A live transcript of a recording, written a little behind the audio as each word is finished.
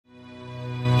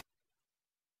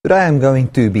Today I'm going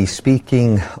to be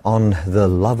speaking on the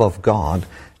love of God,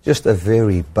 just a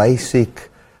very basic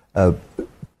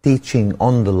teaching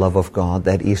on the love of God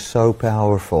that is so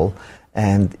powerful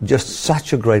and just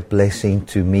such a great blessing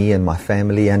to me and my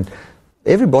family and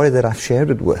everybody that I've shared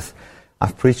it with.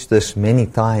 I've preached this many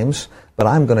times, but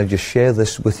I'm going to just share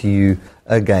this with you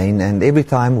again. And every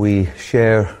time we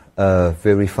share a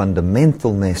very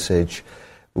fundamental message,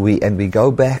 we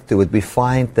go back to it, we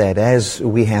find that as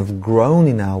we have grown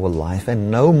in our life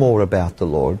and know more about the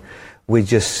Lord, we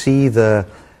just see the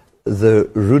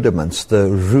rudiments, the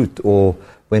root, or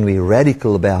when we're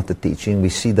radical about the teaching, we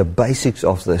see the basics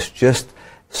of this just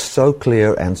so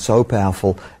clear and so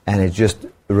powerful, and it just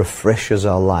refreshes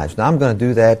our lives. Now I'm going to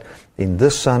do that in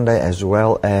this Sunday as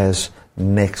well as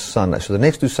next Sunday. So the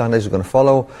next two Sundays are going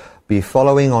to be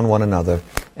following on one another,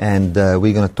 and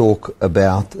we're going to talk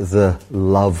about the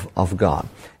love of God.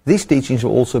 These teachings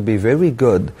will also be very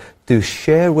good to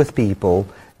share with people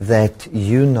that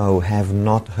you know have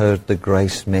not heard the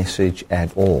grace message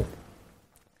at all.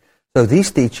 So these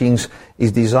teachings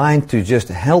is designed to just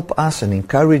help us and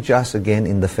encourage us again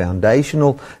in the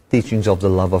foundational teachings of the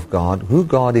love of God, who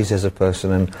God is as a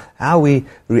person and how He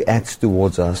reacts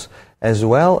towards us, as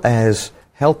well as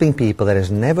helping people that has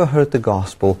never heard the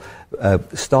gospel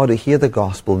start to hear the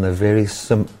gospel in a very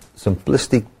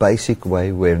simplistic, basic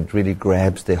way where it really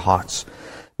grabs their hearts.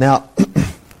 Now,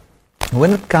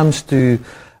 when it comes to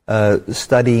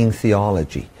studying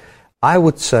theology, I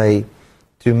would say,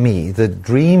 to me, the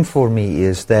dream for me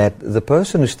is that the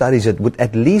person who studies it would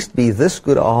at least be this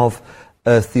good of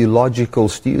a theological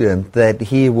student, that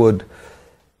he would,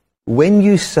 when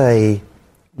you say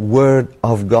Word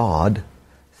of God,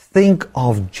 think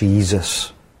of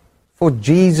Jesus. For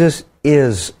Jesus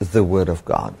is the Word of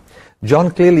God. John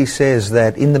clearly says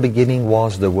that in the beginning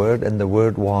was the Word, and the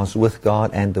Word was with God,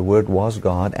 and the Word was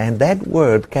God. And that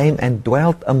Word came and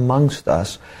dwelt amongst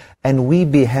us, and we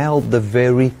beheld the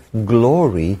very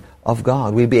glory of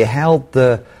God. We beheld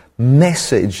the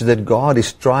message that God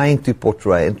is trying to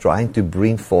portray and trying to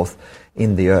bring forth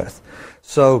in the earth.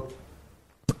 So,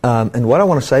 and what I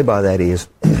want to say by that is,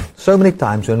 so many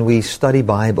times when we study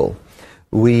Bible,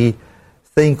 we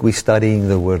think we're studying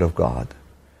the Word of God.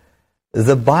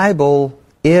 The Bible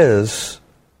is,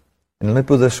 and let me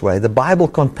put it this way, the Bible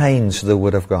contains the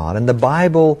Word of God, and the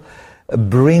Bible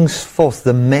brings forth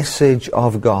the message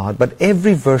of God, but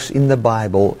every verse in the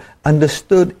Bible,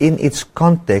 understood in its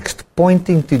context,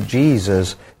 pointing to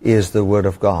Jesus, is the Word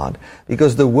of God.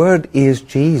 Because the Word is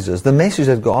Jesus. The message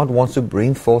that God wants to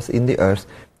bring forth in the earth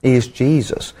is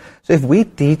Jesus. So if we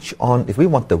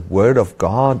want the Word of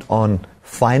God on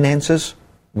finances,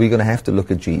 we're going to have to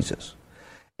look at Jesus.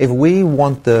 If we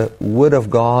want the Word of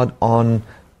God on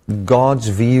God's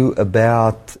view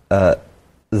about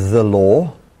the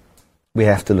law, we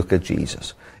have to look at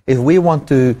Jesus. If we want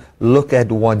to look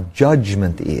at what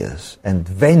judgment is and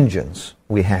vengeance,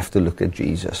 we have to look at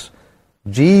Jesus.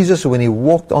 Jesus, when He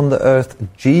walked on the earth,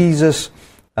 Jesus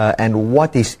and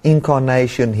what His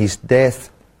incarnation, His death,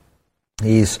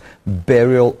 His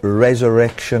burial,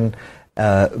 resurrection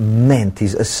meant,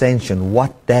 His ascension,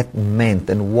 what that meant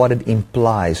and what it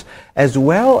implies, as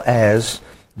well as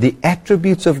the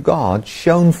attributes of God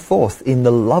shown forth in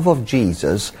the love of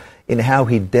Jesus, in how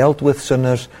He dealt with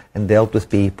sinners and dealt with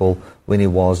people when He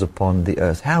was upon the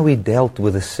earth, how He dealt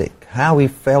with the sick, how He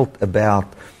felt about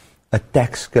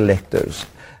tax collectors,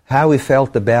 how He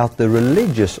felt about the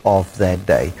religious of that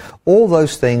day. All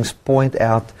those things points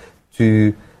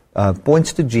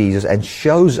to Jesus and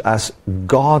shows us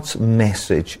God's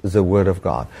message, the Word of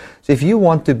God. So if you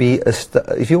want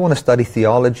to study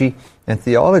theology, and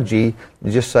theology,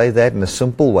 just say that in a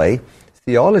simple way.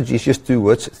 Theology is just two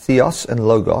words, theos and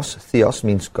logos. Theos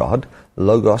means God,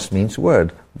 logos means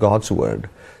word, God's Word.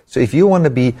 So if you want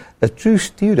to be a true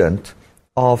student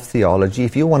of theology,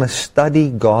 if you want to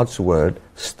study God's Word,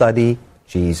 study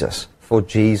Jesus. For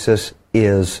Jesus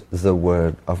is the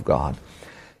Word of God.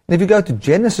 And if you go to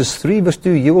Genesis 3 verse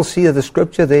 2, you will see that the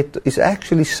scripture that is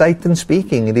actually Satan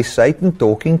speaking. It is Satan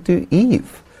talking to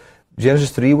Eve.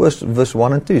 Genesis 3 verse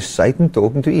 1 and 2, Satan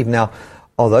talking to Eve. Now,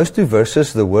 are those two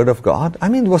verses the Word of God? I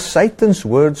mean, was Satan's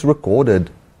words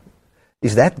recorded?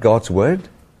 Is that God's Word?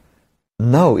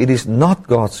 No, it is not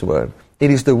God's Word. It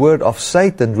is the word of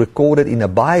Satan recorded in a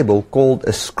Bible called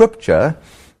a Scripture.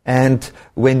 And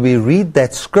when we read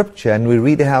that Scripture and we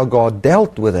read how God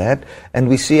dealt with that, and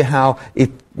we see how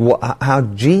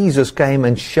Jesus came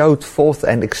and showed forth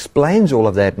and explains all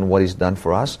of that and what He's done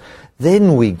for us,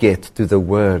 then we get to the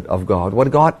Word of God, what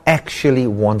God actually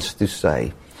wants to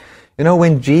say. You know,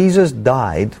 when Jesus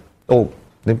died,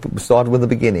 let's start with the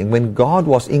beginning. When God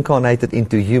was incarnated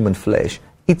into human flesh,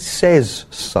 It says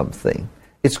something.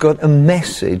 It's got a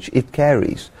message it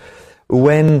carries.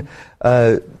 When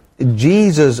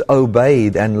Jesus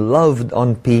obeyed and loved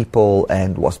on people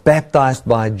and was baptized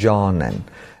by John and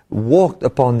walked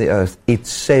upon the earth, it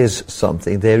says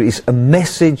something. There is a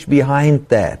message behind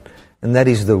that, and that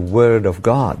is the Word of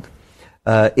God.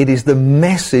 It is the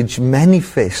message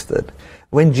manifested.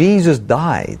 When Jesus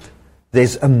died,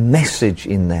 there's a message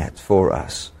in that for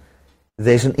us.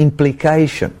 There's an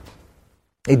implication.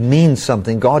 It means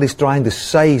something. God is trying to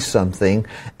say something,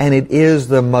 and it is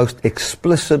the most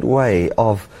explicit way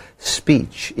of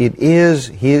speech. It is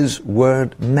His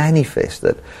Word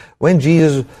manifested. When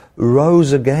Jesus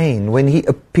rose again, when He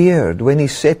appeared, when He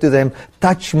said to them,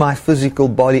 touch my physical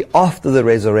body after the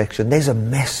resurrection, there's a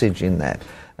message in that,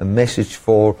 a message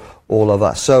for all of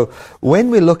us. So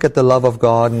when we look at the love of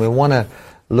God and we want to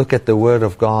look at the Word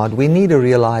of God, we need to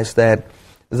realize that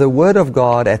the Word of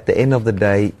God at the end of the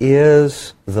day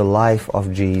is the life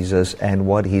of Jesus and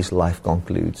what His life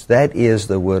concludes. That is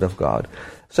the Word of God.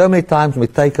 So many times when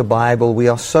we take a Bible, we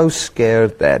are so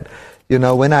scared that,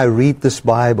 when I read this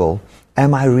Bible,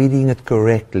 am I reading it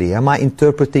correctly? Am I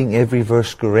interpreting every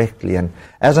verse correctly? And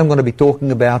as I'm going to be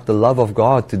talking about the love of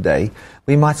God today,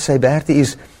 we might say, Bertie,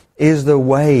 is the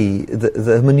way,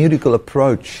 the hermeneutical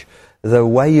approach, the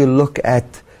way you look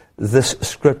at this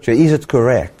Scripture, is it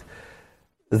correct?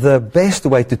 The best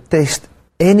way to test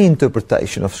any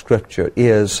interpretation of Scripture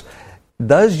is,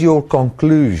 does your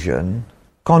conclusion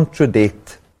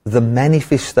contradict the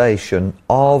manifestation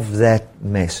of that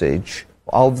message,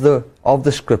 of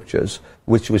the Scriptures,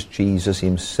 which was Jesus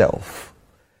Himself?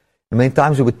 And many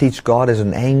times we would teach God as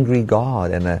an angry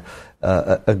God and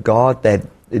a God that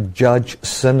judge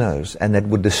sinners and that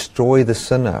would destroy the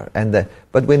sinner.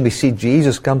 But when we see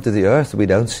Jesus come to the earth, we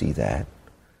don't see that.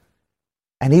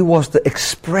 And He was the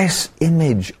express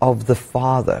image of the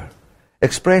Father.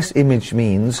 Express image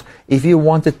means, if you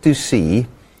wanted to see,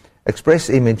 express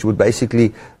image would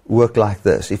basically work like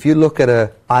this. If you look at an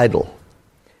idol,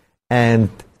 and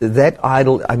that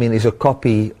idol, is a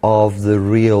copy of the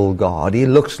real God. He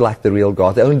looks like the real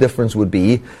God. The only difference would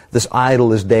be this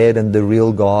idol is dead and the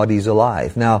real God is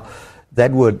alive. Now, that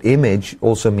word image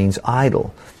also means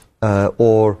idol,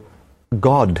 or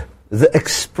God. The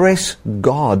express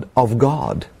God of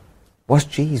God was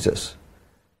Jesus.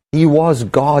 He was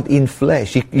God in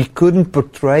flesh. He couldn't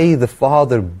portray the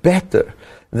Father better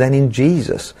than in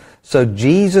Jesus. So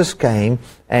Jesus came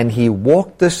and He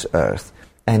walked this earth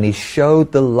and He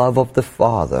showed the love of the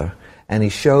Father and He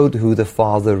showed who the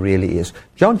Father really is.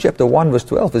 John chapter 1 verse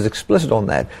 12 is explicit on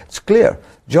that. It's clear.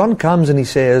 John comes and he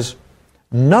says,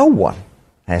 no one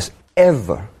has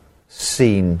ever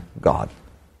seen God.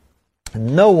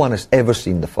 No one has ever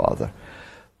seen the Father.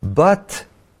 But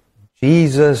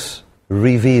Jesus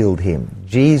revealed Him.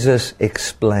 Jesus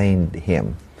explained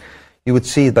Him. You would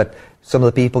see that some of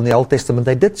the people in the Old Testament,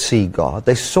 they did see God.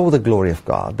 They saw the glory of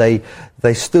God.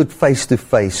 They stood face to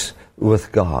face with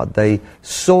God. They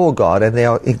saw God, and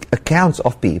there are accounts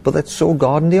of people that saw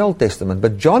God in the Old Testament.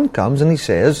 But John comes and he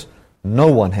says, no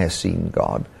one has seen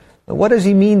God. Now, what does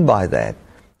he mean by that?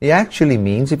 He actually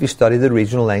means, if you study the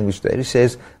original language there, he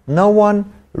says, no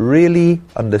one really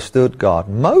understood God.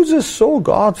 Moses saw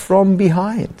God from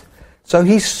behind. So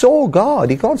he saw God.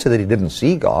 He can't say that he didn't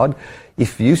see God.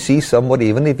 If you see somebody,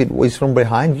 even if it was from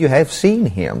behind, you have seen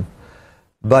Him.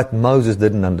 But Moses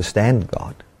didn't understand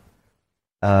God.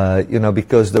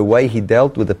 Because the way he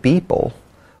dealt with the people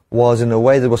was in a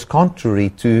way that was contrary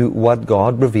to what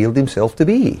God revealed Himself to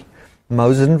be.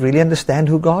 Moses didn't really understand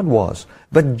who God was.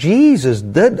 But Jesus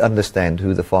did understand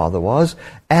who the Father was,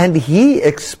 and He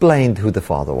explained who the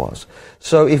Father was.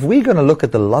 So if we're going to look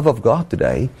at the love of God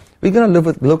today, we're going to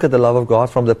look at the love of God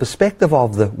from the perspective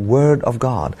of the Word of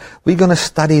God. We're going to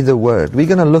study the Word. We're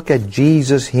going to look at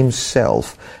Jesus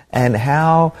Himself and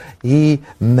how He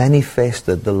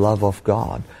manifested the love of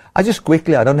God. I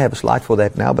don't have a slide for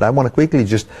that now, but I want to quickly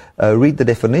just read the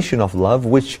definition of love,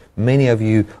 which many of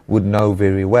you would know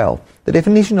very well. The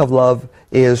definition of love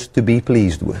is to be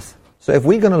pleased with. So if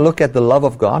we're going to look at the love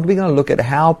of God, we're going to look at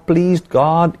how pleased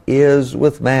God is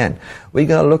with man. We're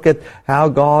going to look at how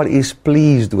God is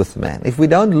pleased with man. If we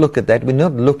don't look at that, we're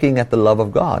not looking at the love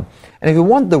of God. And if we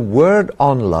want the Word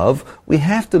on love, we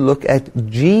have to look at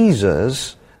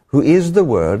Jesus, who is the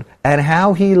Word, and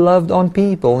how He loved on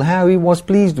people, and how He was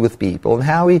pleased with people, and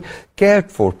how He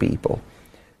cared for people.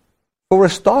 For a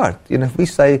start, if we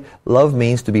say love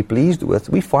means to be pleased with,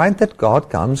 we find that God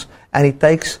comes and He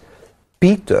takes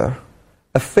Peter,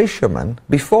 a fisherman,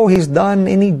 before he's done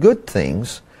any good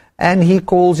things, and He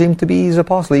calls him to be His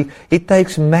apostle. He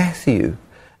takes Matthew,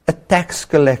 a tax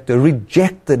collector,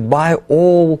 rejected by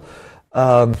all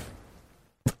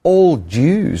all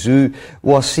Jews, who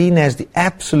was seen as the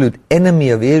absolute enemy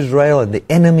of Israel and the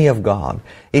enemy of God.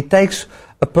 It takes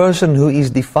a person who is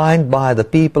defined by the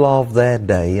people of that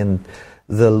day and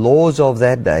the laws of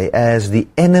that day as the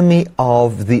enemy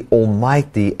of the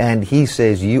Almighty, and he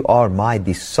says, you are my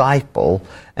disciple,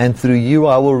 and through you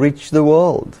I will reach the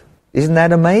world. Isn't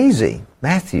that amazing?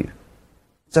 Matthew.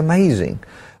 It's amazing.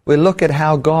 We look at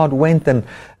how God went and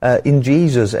in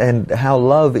Jesus, and how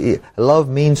love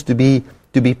means to be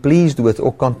pleased with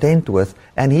or content with,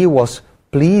 and he was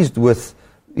pleased with.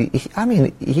 He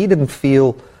didn't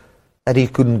feel that he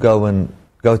couldn't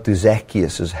go to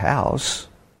Zacchaeus' house.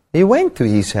 He went to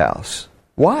his house.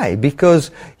 Why? Because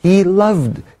he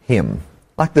loved him.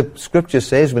 Like the scripture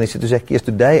says when he said to Zacchaeus,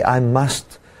 today I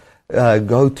must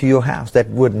go to your house. That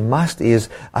word must is,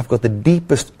 I've got the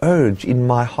deepest urge in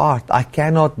my heart. I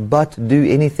cannot but do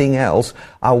anything else.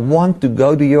 I want to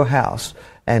go to your house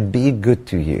and be good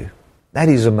to you. That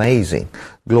is amazing.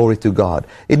 Glory to God.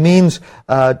 It means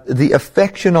the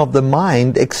affection of the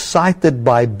mind excited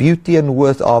by beauty and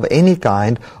worth of any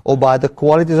kind, or by the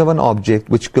qualities of an object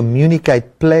which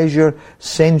communicate pleasure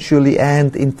sensually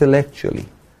and intellectually.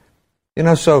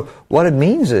 So what it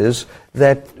means is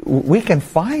that we can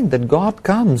find that God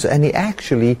comes and He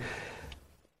actually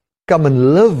come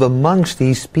and live amongst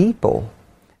His people.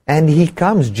 And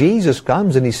Jesus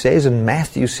comes and He says in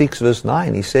Matthew 6 verse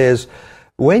 9, He says,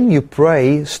 when you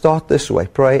pray, start this way.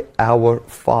 Pray, Our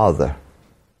Father.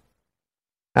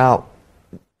 Now,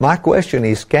 my question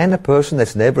is, can a person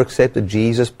that's never accepted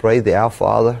Jesus pray the Our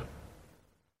Father?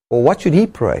 Or what should he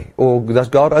pray? Or does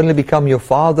God only become your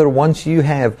Father once you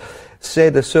have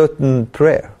said a certain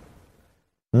prayer?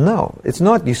 No, it's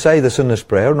not you say the sinner's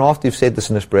prayer, and after you've said the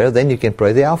sinner's prayer, then you can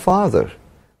pray the Our Father.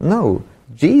 No,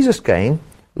 Jesus came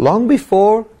long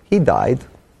before He died.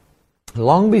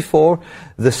 Long before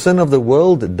the sin of the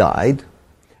world died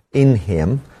in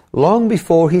Him, long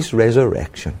before His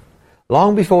resurrection,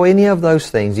 long before any of those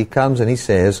things, He comes and He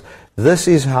says, this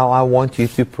is how I want you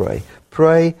to pray.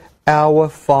 Pray, Our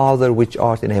Father which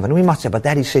art in heaven. And we might say, but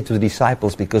that He said to the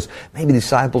disciples because maybe the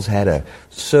disciples had a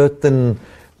certain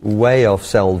way of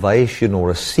salvation or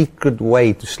a secret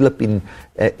way to slip into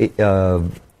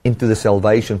the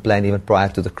salvation plan even prior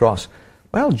to the cross.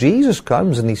 Well, Jesus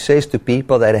comes and He says to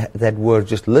people that were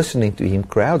just listening to Him,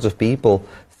 crowds of people,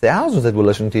 thousands that were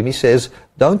listening to Him, He says,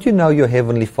 don't you know your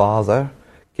Heavenly Father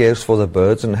cares for the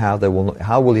birds, and how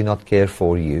will He not care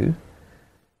for you?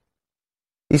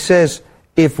 He says,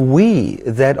 if we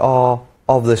that are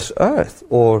of this earth,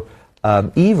 or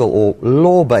evil or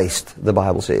law-based, the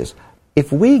Bible says,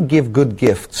 if we give good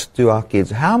gifts to our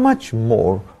kids, how much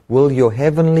more will your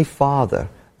Heavenly Father?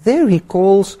 There He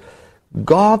calls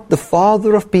God, the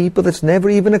Father of people that's never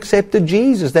even accepted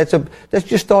Jesus, that's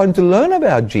just starting to learn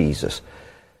about Jesus,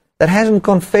 that hasn't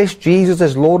confessed Jesus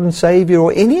as Lord and Savior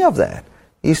or any of that.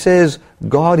 He says,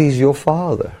 God is your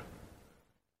Father.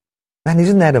 Man,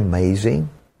 isn't that amazing?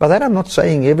 By that I'm not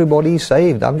saying everybody is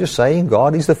saved. I'm just saying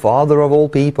God is the Father of all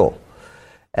people.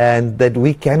 And that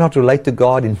we cannot relate to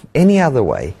God in any other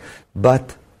way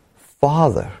but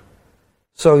Father.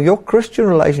 So your Christian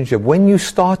relationship, when you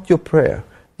start your prayer,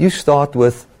 you start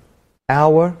with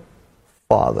Our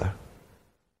Father.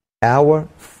 Our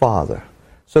Father.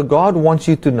 So God wants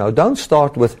you to know, don't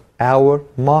start with Our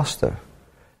Master,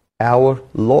 Our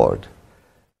Lord,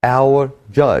 Our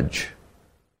Judge,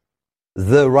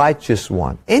 the Righteous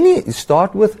One.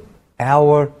 Start with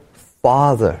Our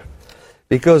Father.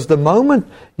 Because the moment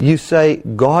you say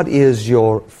God is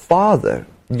your Father,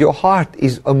 your heart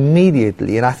is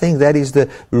immediately, and I think that is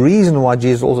the reason why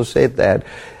Jesus also said that,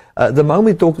 the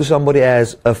moment you talk to somebody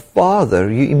as a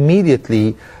father, you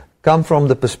immediately come from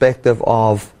the perspective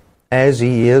of, as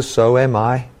he is, so am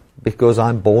I, because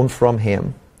I'm born from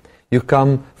him. You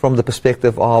come from the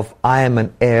perspective of, I am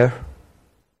an heir.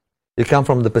 You come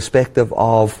from the perspective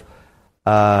of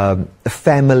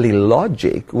family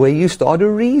logic, where you start to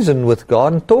reason with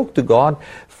God and talk to God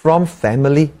from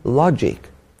family logic.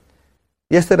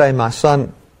 Yesterday, my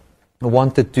son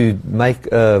wanted to make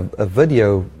a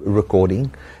video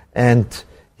recording, and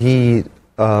he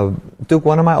took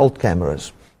one of my old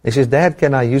cameras. He says, Dad,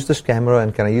 can I use this camera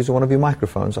and can I use one of your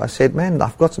microphones? I said, man,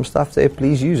 I've got some stuff there,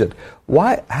 please use it.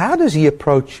 Why? How does he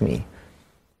approach me?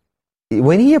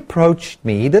 When he approached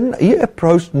me, he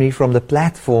approached me from the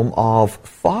platform of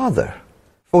Father,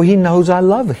 for he knows I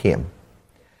love him.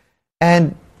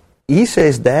 And he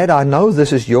says, Dad, I know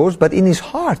this is yours, but in his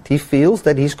heart he feels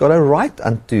that he's got a right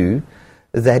unto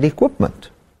that equipment.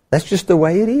 That's just the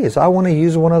way it is. I want to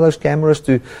use one of those cameras,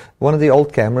 one of the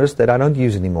old cameras that I don't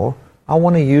use anymore. I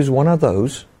want to use one of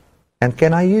those And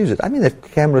can I use it? I mean, that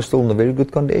camera is still in a very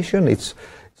good condition. It's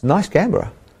a nice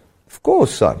camera. Of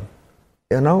course, son.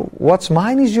 What's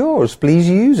mine is yours. Please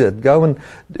use it. Go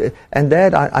and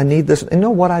Dad, I need this. You know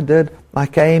what I did? I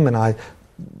came and I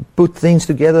put things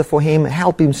together for him,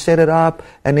 help him set it up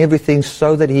and everything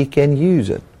so that he can use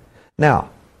it. Now,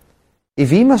 if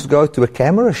he must go to a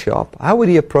camera shop, how would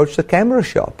he approach the camera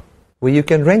shop where you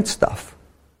can rent stuff?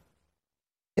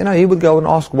 He would go and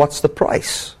ask, what's the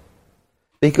price?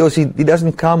 Because he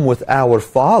doesn't come with our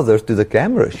father to the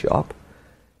camera shop.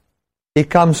 He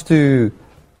comes to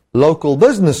local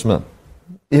businessman,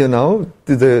 to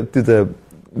the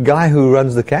guy who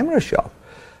runs the camera shop.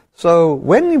 So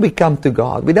when we come to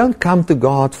God, we don't come to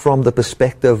God from the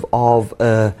perspective of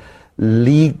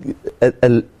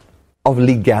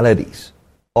legalities,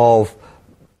 of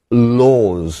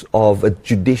laws, of a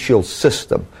judicial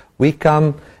system. We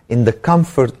come in the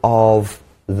comfort of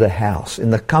the house, in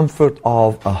the comfort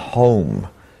of a home.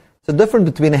 It's a difference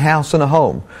between a house and a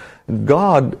home.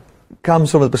 God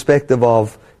comes from the perspective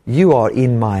of, you are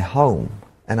in my home,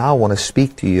 and I want to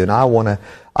speak to you, and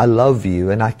I love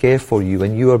you, and I care for you,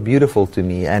 and you are beautiful to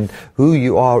me, and who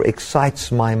you are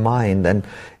excites my mind, and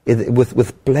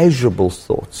with pleasurable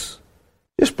thoughts.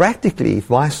 Just practically, if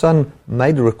my son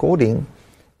made a recording,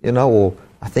 or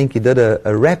I think he did a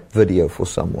rap video for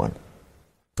someone,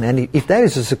 and if that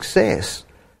is a success,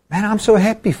 man, I'm so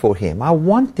happy for him. I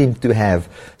want him to have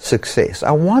success.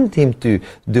 I want him to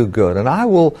do good. And I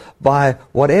will, by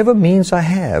whatever means I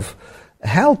have,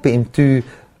 help him to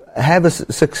have a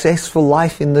successful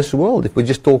life in this world, if we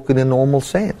just talk in a normal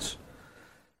sense.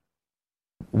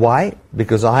 Why?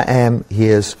 Because I am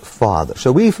his father.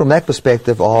 So we, from that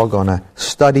perspective, are going to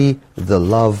study the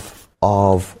love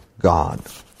of God.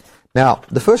 Now,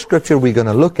 the first scripture we're going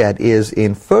to look at is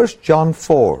in 1 John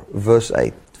 4, verse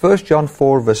 8. 1 John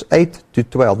 4, verse 8 to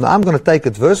 12. Now, I'm going to take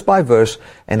it verse by verse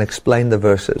and explain the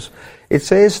verses. It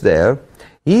says there,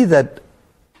 he that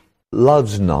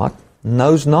loves not,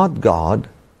 knows not God,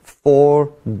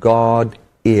 for God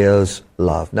is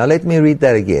love. Now, let me read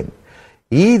that again.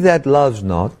 He that loves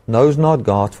not, knows not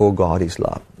God, for God is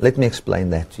love. Let me explain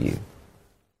that to you.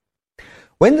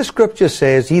 When the scripture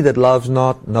says, he that loves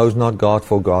not, knows not God,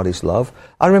 for God is love,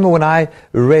 I remember when I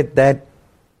read that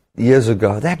years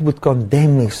ago, that would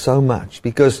condemn me so much,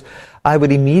 because I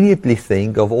would immediately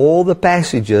think of all the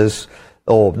passages,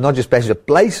 or not just passages,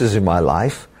 places in my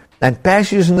life, and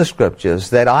passages in the scriptures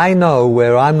that I know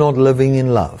where I'm not living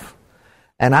in love.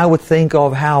 And I would think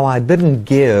of how I didn't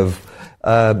give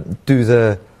to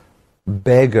the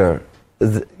beggar,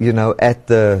 at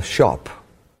the shop.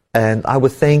 And I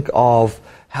would think of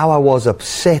how I was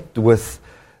upset with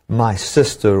my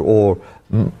sister, or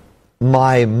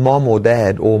my mom or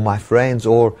dad, or my friends,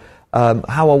 or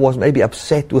how I was maybe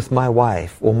upset with my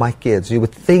wife or my kids. You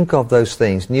would think of those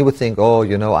things, and you would think,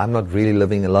 I'm not really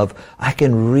living in love. I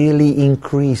can really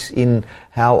increase in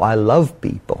how I love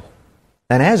people.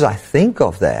 And as I think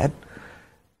of that,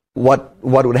 what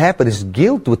would happen is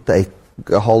guilt would take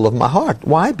a hold of my heart.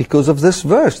 Why? Because of this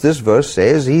verse. This verse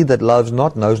says, he that loves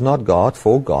not knows not God,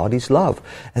 for God is love.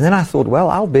 And then I thought, well,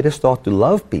 I'll better start to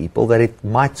love people that it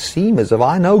might seem as if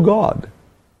I know God.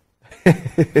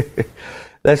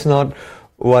 That's not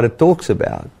what it talks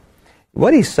about.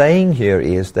 What he's saying here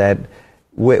is that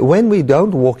when we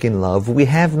don't walk in love, we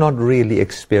have not really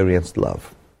experienced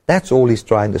love. That's all he's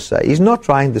trying to say. He's not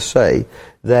trying to say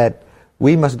that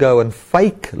we must go and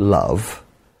fake love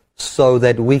so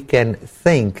that we can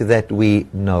think that we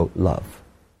know love.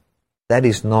 That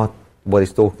is not what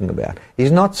he's talking about.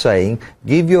 He's not saying,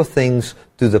 give your things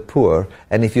to the poor,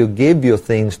 and if you give your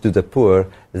things to the poor,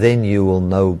 then you will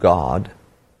know God.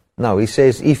 No, he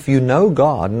says, if you know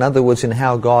God, in other words, in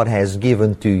how God has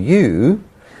given to you,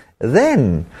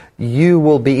 then you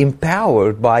will be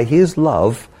empowered by his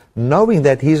love, knowing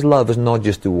that his love is not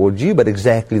just towards you, but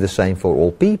exactly the same for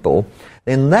all people.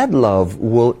 Then that love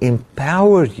will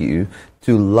empower you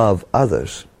to love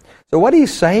others. So what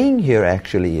he's saying here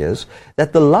actually is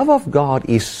that the love of God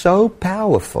is so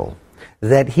powerful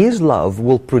that his love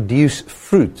will produce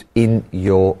fruit in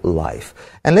your life.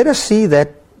 And let us see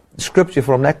that scripture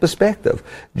from that perspective.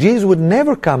 Jesus would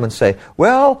never come and say,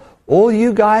 well, all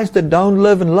you guys that don't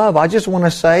live in love, I just want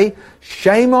to say,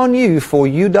 shame on you, for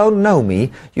you don't know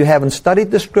me. You haven't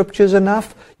studied the scriptures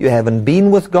enough. You haven't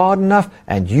been with God enough,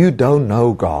 and you don't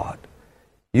know God.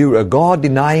 You're a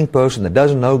God-denying person that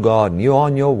doesn't know God, and you're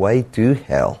on your way to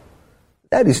hell.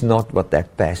 That is not what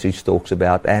that passage talks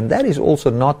about, and that is also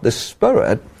not the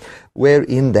spirit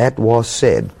wherein that was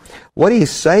said. What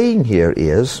he's saying here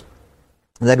is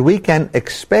that we can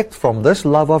expect from this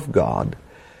love of God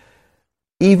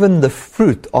even the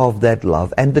fruit of that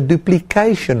love and the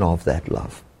duplication of that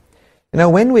love. You know,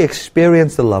 when we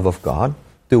experience the love of God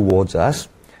towards us,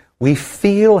 we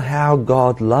feel how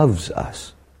God loves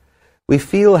us. We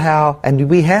feel how, and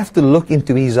we have to look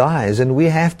into His eyes, and we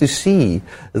have to see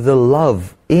the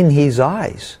love in His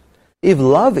eyes. If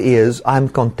love is, I'm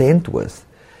content with,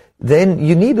 then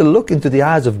you need to look into the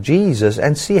eyes of Jesus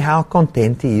and see how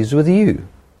content He is with you.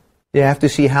 You have to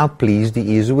see how pleased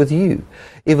He is with you.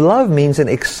 If love means an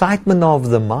excitement of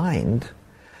the mind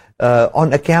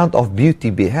on account of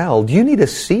beauty beheld, you need to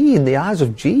see in the eyes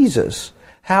of Jesus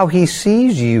how He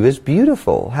sees you as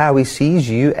beautiful, how He sees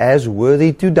you as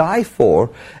worthy to die for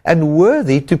and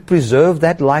worthy to preserve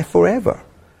that life forever.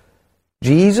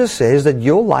 Jesus says that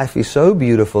your life is so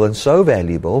beautiful and so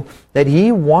valuable that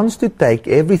He wants to take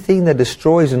everything that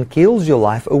destroys and kills your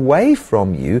life away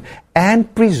from you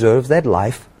and preserve that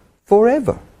life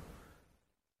forever.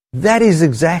 That is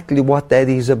exactly what that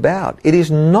is about. It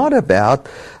is not about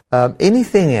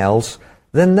anything else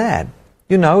than that.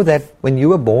 You know that when you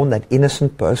were born, that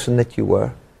innocent person that you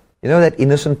were, you know that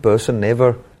innocent person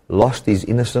never lost his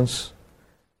innocence.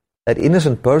 That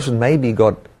innocent person maybe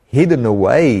got hidden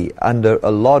away under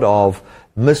a lot of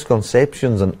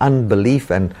misconceptions and unbelief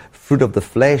and fruit of the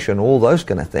flesh and all those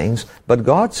kind of things. But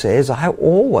God says, I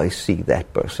always see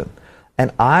that person.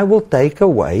 And I will take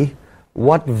away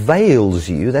what veils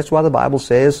you. That's why the Bible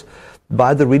says,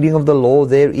 by the reading of the law,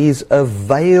 there is a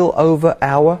veil over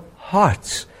our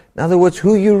hearts. In other words,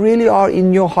 who you really are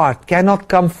in your heart cannot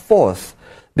come forth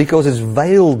because it's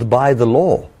veiled by the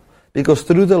law. Because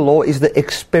through the law is the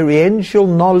experiential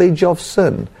knowledge of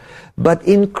sin. But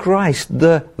in Christ,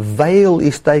 the veil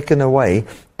is taken away,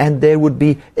 and there would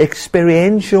be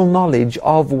experiential knowledge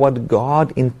of what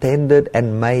God intended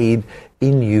and made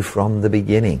in you from the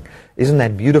beginning. Isn't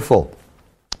that beautiful?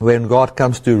 When God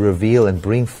comes to reveal and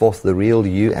bring forth the real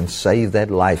you and save that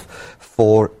life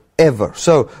forever.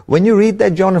 So when you read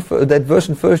that verse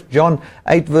in 1 John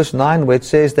 8 verse 9 where it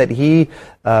says that he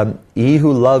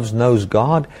who loves knows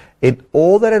God,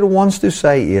 all that it wants to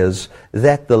say is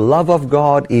that the love of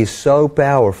God is so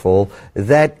powerful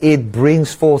that it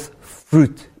brings forth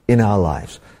fruit in our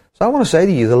lives. So I want to say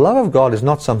to you, the love of God is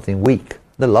not something weak.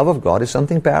 The love of God is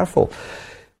something powerful.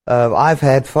 I've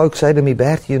had folks say to me,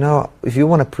 Bert, you know, if you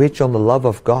want to preach on the love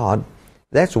of God,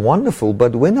 that's wonderful,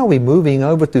 but when are we moving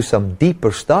over to some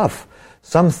deeper stuff?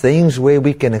 Some things where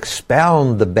we can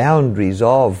expound the boundaries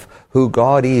of who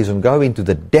God is and go into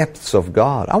the depths of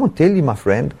God. I want to tell you, my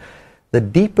friend, the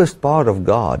deepest part of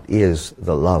God is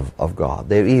the love of God.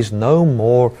 There is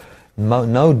no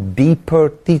deeper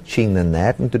teaching than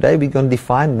that, and today we're going to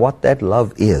define what that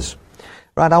love is.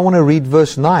 Right, I want to read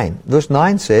verse 9. Verse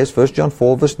 9 says, 1 John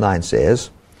 4 verse 9 says,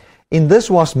 In this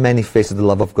was manifested the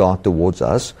love of God towards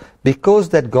us, because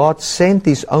that God sent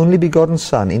His only begotten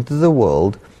Son into the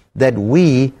world, that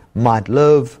we might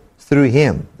live through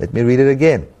Him. Let me read it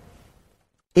again.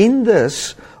 In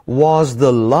this was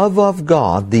the love of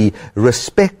God, the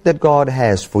respect that God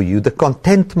has for you, the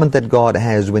contentment that God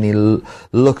has when He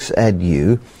looks at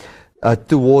you,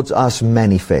 towards us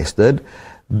manifested,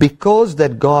 because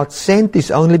that God sent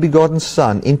His only begotten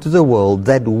Son into the world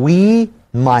that we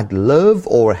might live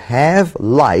or have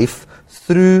life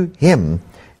through Him.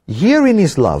 Herein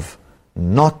is love,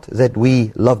 not that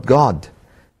we loved God,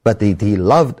 but that He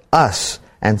loved us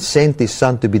and sent His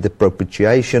Son to be the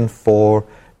propitiation for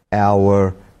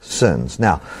our sins.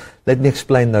 Now, let me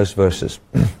explain those verses.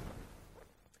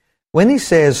 When he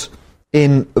says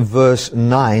in verse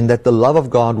 9 that the love of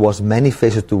God was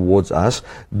manifested towards us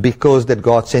because that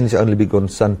God sent His only begotten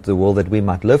Son to the world that we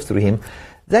might live through Him,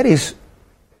 that is,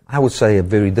 I would say, a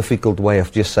very difficult way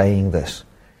of just saying this.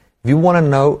 If you want to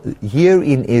know,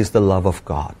 herein is the love of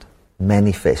God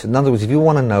manifested. In other words, if you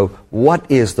want to know what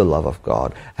is the love of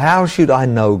God, how should I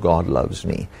know God loves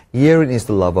me? Herein is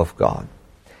the love of God.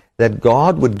 That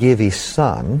God would give His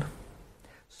Son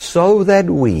so that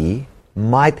we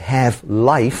might have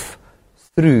life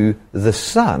through the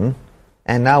Son.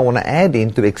 And now I want to add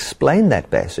in to explain that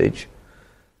passage,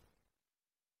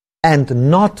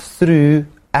 and not through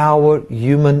our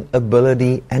human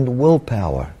ability and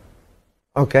willpower.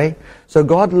 Okay? So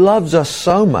God loves us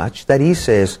so much that He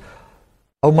says,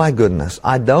 oh my goodness,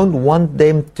 I don't want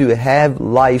them to have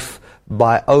life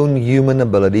by own human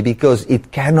ability because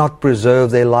it cannot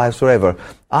preserve their lives forever.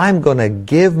 I'm going to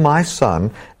give my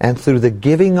Son, and through the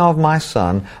giving of my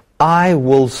Son, I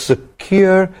will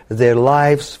secure their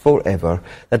lives forever,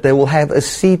 that they will have a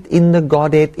seat in the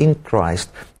Godhead in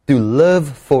Christ, to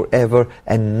live forever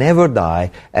and never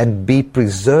die and be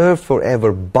preserved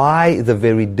forever by the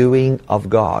very doing of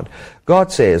God.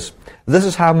 God says, this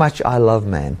is how much I love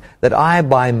man, that I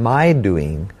by my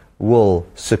doing will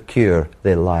secure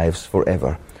their lives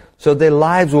forever. So their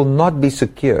lives will not be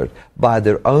secured by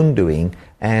their own doing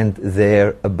and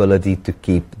their ability to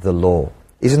keep the law.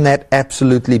 Isn't that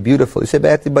absolutely beautiful? You say,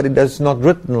 but it's not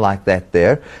written like that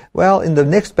there. Well, in the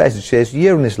next passage it says,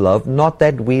 herein is love, not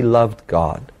that we loved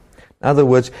God. In other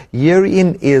words,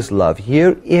 herein is love.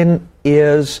 Herein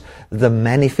is the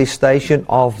manifestation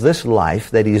of this life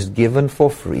that is given for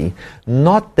free.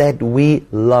 Not that we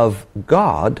love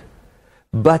God,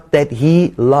 but that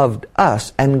He loved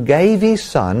us and gave His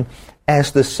Son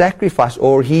as the sacrifice,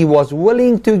 or He was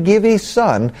willing to give His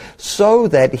Son so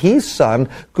that His Son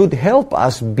could help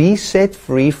us be set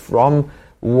free from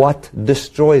what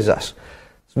destroys us.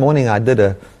 This morning I did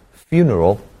a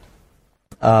funeral,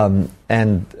 and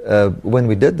when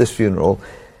we did this funeral,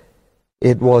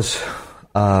 it was,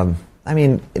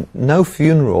 no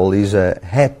funeral is a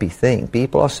happy thing.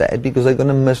 People are sad because they're going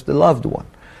to miss the loved one.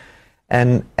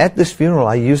 And at this funeral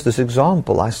I used this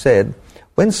example. I said,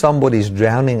 when somebody's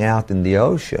drowning out in the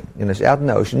ocean, he's out in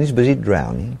the ocean, he's busy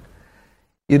drowning,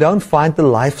 you don't find the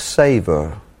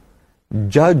lifesaver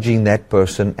judging that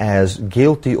person as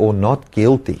guilty or not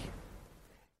guilty.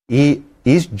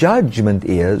 His judgment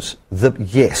is,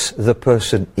 yes, the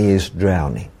person is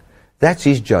drowning. That's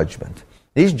his judgment.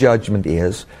 His judgment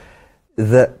is,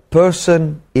 the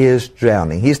person is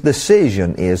drowning. His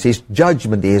decision is, his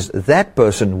judgment is, that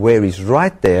person where he's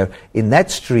right there in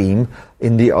that stream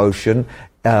in the ocean,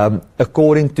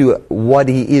 according to what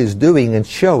he is doing and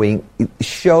showing, it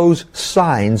shows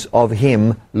signs of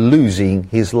him losing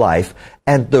his life.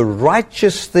 And the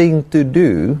righteous thing to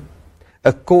do,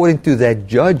 according to that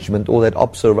judgment or that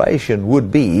observation,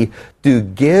 would be to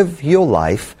give your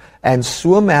life and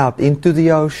swim out into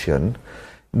the ocean,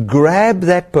 grab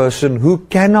that person who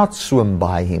cannot swim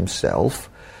by himself,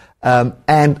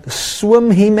 and swim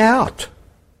him out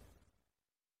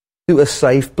to a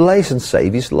safe place and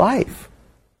save his life.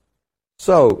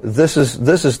 So this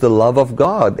is the love of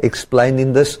God explained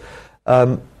in this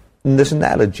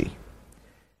analogy.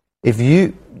 If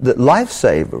the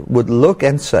lifesaver would look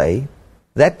and say,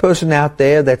 that person out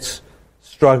there that's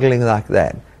struggling like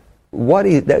that,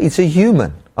 it's a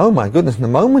human. Oh my goodness, the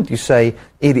moment you say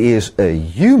it is a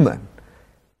human,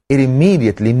 it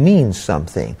immediately means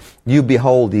something. You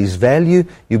behold his value,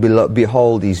 you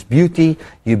behold his beauty,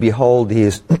 you behold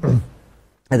his...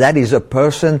 that is a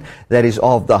person that is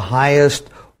of the highest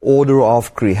order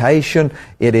of creation.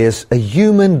 It is a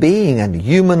human being, and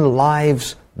human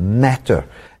lives matter.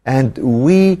 And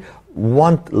we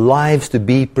want lives to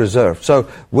be preserved. So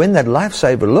when that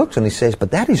lifesaver looks and he says,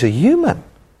 but that is a human.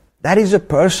 That is a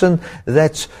person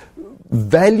that's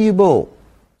valuable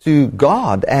to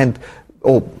God,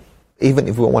 or even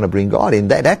if we want to bring God in,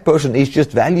 that person is just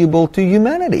valuable to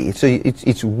humanity. So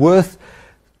it's worth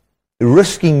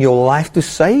risking your life to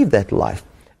save that life.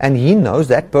 And he knows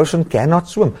that person cannot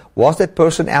swim. Was that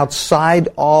person outside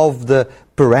of the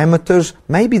parameters?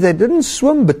 Maybe they didn't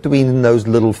swim between those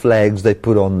little flags they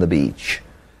put on the beach.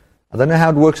 I don't know how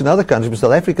it works in other countries, but in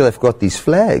South Africa they've got these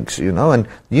flags, and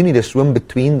you need to swim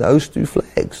between those two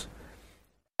flags.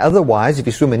 Otherwise, if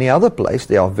you swim any other place,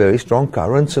 there are very strong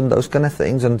currents and those kind of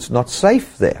things, and it's not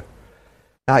safe there.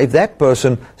 Now, if that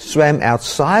person swam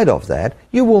outside of that,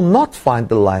 you will not find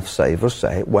the lifesaver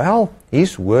say, well,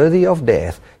 he's worthy of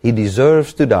death. He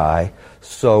deserves to die.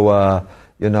 So,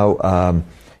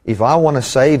 if I want to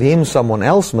save him, someone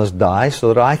else must die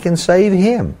so that I can save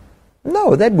him.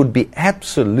 No, that would be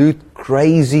absolute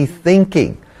crazy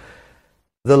thinking.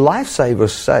 The lifesavers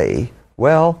say,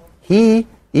 well,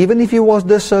 even if he was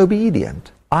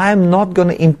disobedient, I'm not going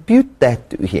to impute that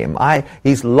to him.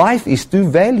 His life is too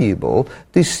valuable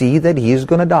to see that he is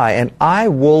going to die. And I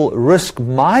will risk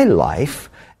my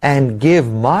life and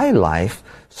give my life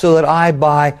so that I,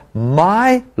 by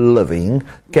my living,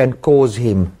 can cause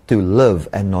him to live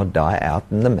and not die out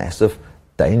in the massive,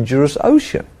 dangerous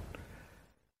ocean.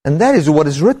 And that is what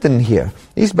is written here.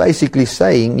 He's basically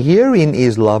saying, herein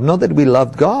is love, not that we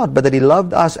loved God, but that He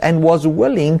loved us and was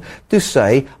willing to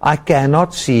say, I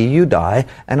cannot see you die,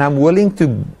 and I'm willing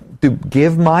to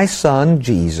give my Son,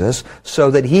 Jesus, so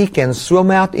that He can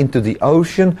swim out into the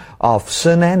ocean of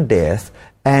sin and death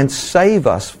and save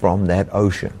us from that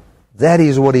ocean. That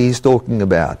is what He's talking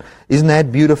about. Isn't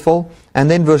that beautiful? And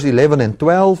then verse 11 and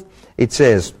 12, it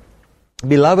says,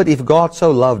 Beloved, if God so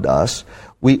loved us,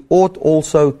 we ought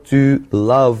also to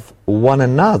love one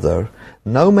another.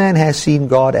 No man has seen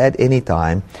God at any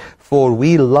time, for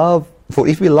we love For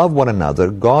if we love one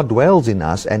another, God dwells in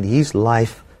us, and His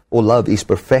life or love is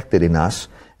perfected in us.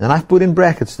 And I've put in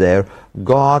brackets there,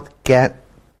 God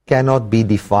cannot be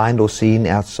defined or seen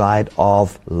outside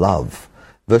of love.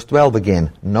 Verse 12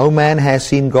 again, no man has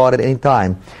seen God at any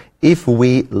time. If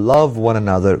we love one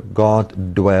another,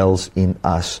 God dwells in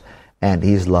us, and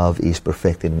His love is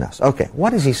perfected in us. Okay,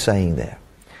 what is He saying there?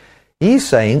 He's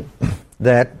saying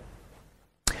that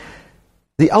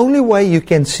the only way you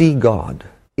can see God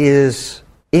is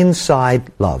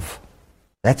inside love.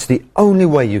 That's the only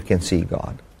way you can see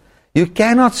God. You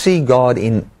cannot see God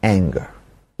in anger.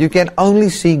 You can only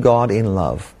see God in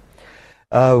love.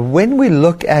 When we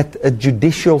look at a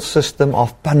judicial system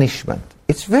of punishment,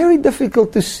 it's very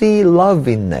difficult to see love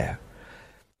in there.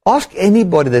 Ask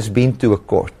anybody that's been to a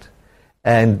court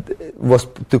and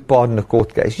took part in a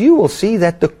court case. You will see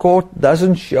that the court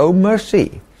doesn't show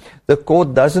mercy. The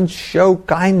court doesn't show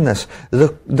kindness.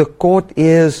 The court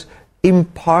is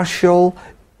impartial,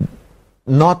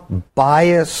 not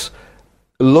biased,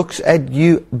 looks at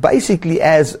you basically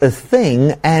as a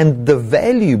thing, and the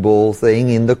valuable thing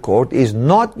in the court is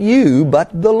not you, but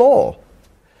the law.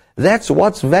 That's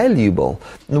what's valuable.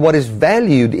 And what is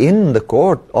valued in the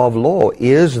court of law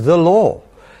is the law.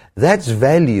 That's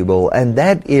valuable, and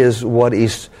that is what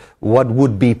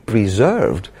would be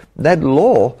preserved. That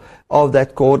law of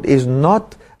that court is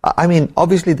not,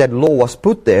 obviously that law was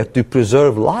put there to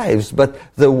preserve lives, but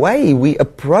the way we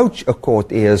approach a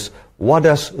court is, what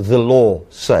does the law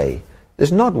say?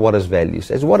 It's not what does value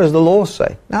say, it's what does the law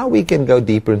say. Now we can go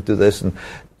deeper into this and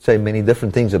say many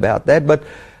different things about that, but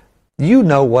you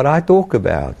know what I talk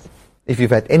about if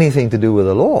you've had anything to do with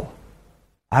the law.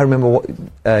 I remember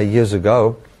years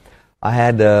ago, I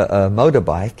had a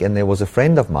motorbike, and there was a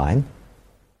friend of mine,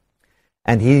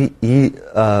 and he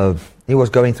was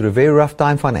going through a very rough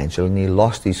time financially, and he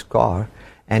lost his car,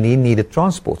 and he needed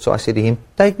transport. So I said to him,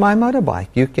 take my motorbike,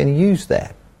 you can use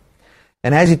that.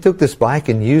 And as he took this bike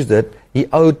and used it, he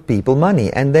owed people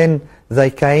money. And then they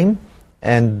came,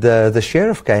 and the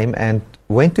sheriff came and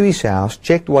went to his house,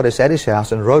 checked what is at his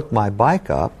house, and wrote my bike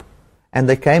up, and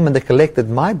they came and they collected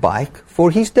my bike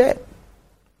for his debt.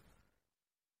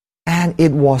 And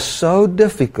it was so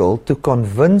difficult to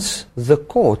convince the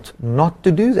court not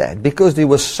to do that, because there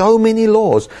were so many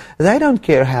laws. They don't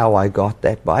care how I got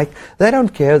that bike. They don't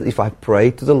care if I pray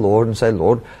to the Lord and say,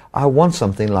 Lord, I want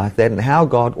something like that, and how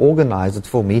God organized it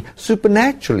for me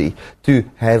supernaturally to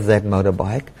have that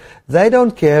motorbike. They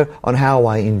don't care on how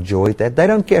I enjoyed that. They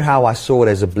don't care how I saw it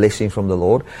as a blessing from the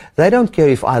Lord. They don't care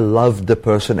if I loved the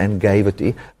person and gave it to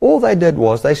you. All they did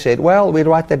was they said, well, we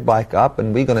write that bike up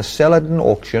and we're going to sell it in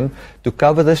auction to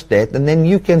cover this debt, and then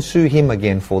you can sue him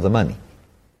again for the money.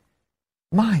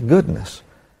 My goodness.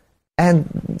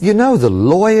 And you know, the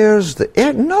lawyers,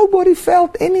 nobody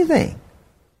felt anything.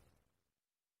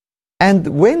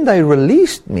 And when they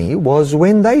released me was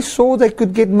when they saw they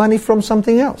could get money from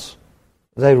something else.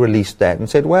 They released that and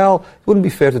said, well, it wouldn't be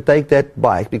fair to take that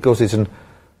bike because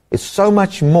it's so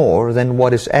much more than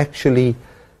what is actually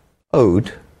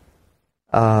owed.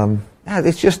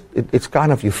 It's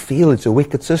kind of, you feel it's a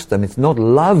wicked system. It's not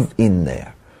love in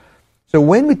there. So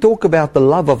when we talk about the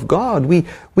love of God, we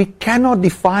cannot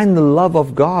define the love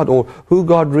of God or who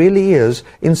God really is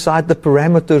inside the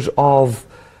parameters of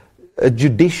a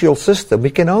judicial system. We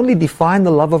can only define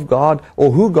the love of God or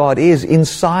who God is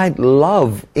inside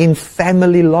love, in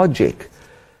family logic.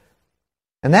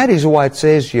 And that is why it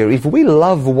says here, if we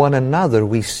love one another,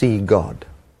 we see God.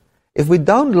 If we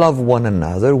don't love one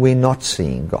another, we're not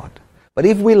seeing God. But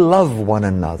if we love one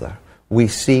another, we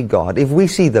see God. If we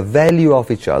see the value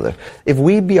of each other, if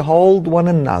we behold one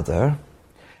another,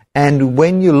 and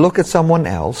when you look at someone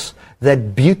else,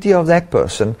 that beauty of that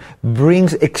person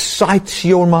excites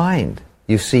your mind.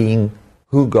 You're seeing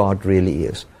who God really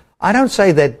is. I don't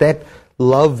say that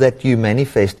love that you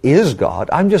manifest is God.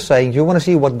 I'm just saying, you want to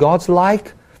see what God's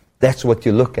like? That's what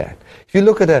you look at. If you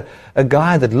look at a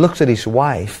guy that looks at his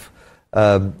wife,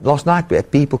 last night we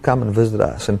had people come and visit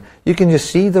us, and you can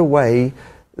just see the way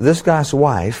this guy's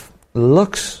wife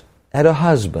looks at her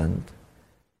husband.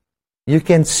 You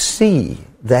can see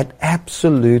that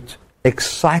absolute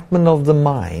excitement of the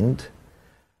mind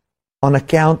on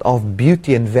account of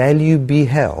beauty and value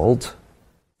beheld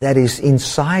that is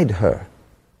inside her.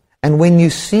 And when you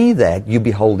see that, you're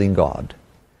beholding God.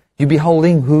 You're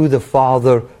beholding who the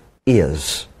Father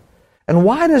is. And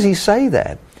why does he say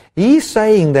that? He's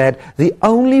saying that the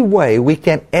only way we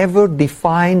can ever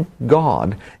define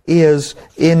God is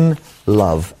in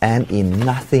love and in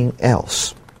nothing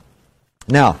else.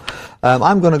 Now,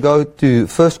 I'm going to go to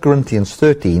 1 Corinthians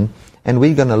 13, and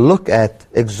we're going to look at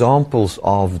examples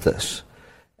of this.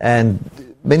 And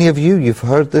many of you, you've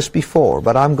heard this before,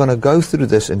 but I'm going to go through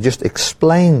this and just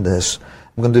explain this.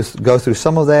 I'm going to go through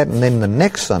some of that, and then the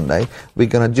next Sunday, we're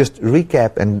going to just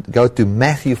recap and go to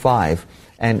Matthew 5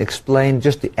 and explain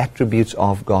just the attributes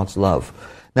of God's love.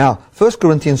 Now, 1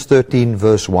 Corinthians 13,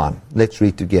 verse 1. Let's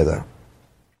read together.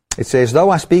 It says, "Though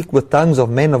I speak with tongues of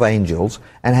men of angels,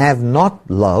 and have not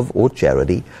love or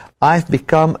charity, I've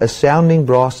become a sounding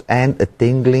brass and a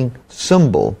tingling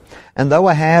cymbal. And though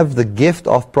I have the gift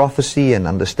of prophecy and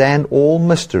understand all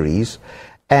mysteries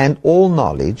and all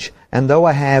knowledge, and though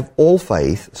I have all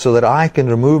faith so that I can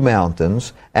remove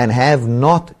mountains, and have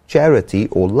not charity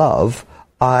or love,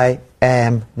 I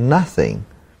am nothing.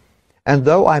 And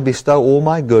though I bestow all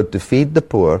my good to feed the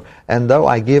poor, and though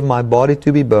I give my body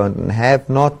to be burned, and have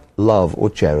not love or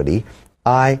charity,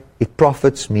 it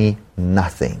profits me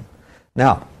nothing."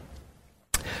 Now,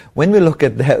 when we look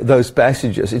at those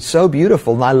passages, it's so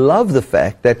beautiful, and I love the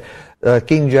fact that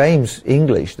King James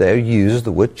English there uses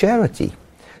the word charity.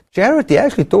 Charity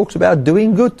actually talks about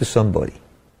doing good to somebody.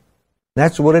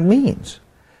 That's what it means.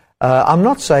 I'm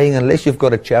not saying unless you've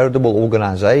got a charitable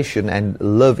organization and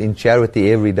live in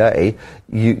charity every day,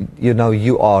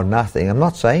 you are nothing. I'm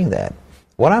not saying that.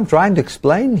 What I'm trying to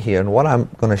explain here and what I'm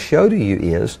going to show to you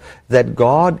is that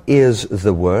God is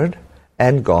the Word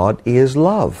and God is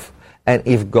love. And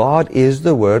if God is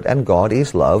the Word and God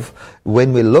is love,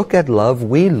 when we look at love,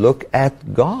 we look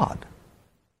at God.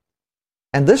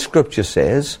 And this scripture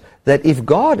says that if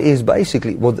God is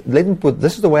basically,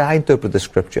 this is the way I interpret the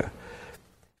scripture.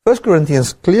 1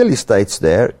 Corinthians clearly states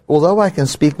there, "Although I can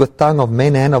speak with tongue of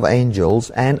men and of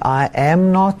angels, and I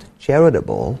am not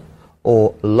charitable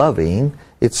or loving,"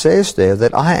 it says there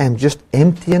that I am just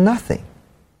empty and nothing.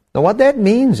 Now what that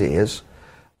means is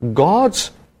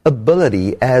God's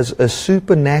ability as a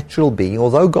supernatural being,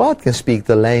 although God can speak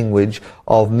the language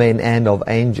of men and of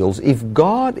angels, if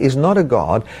God is not a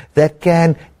God that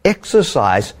can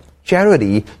exercise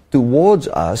charity towards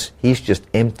us, He's just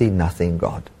empty, nothing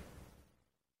God.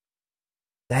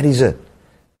 That is it.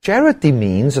 Charity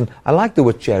means, and I like the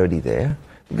word charity there,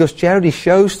 because charity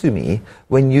shows to me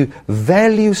when you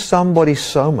value somebody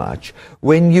so much,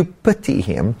 when you pity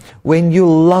him, when you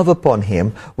love upon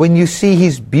him, when you see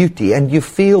his beauty and you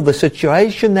feel the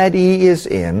situation that he is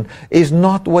in is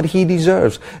not what he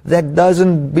deserves, that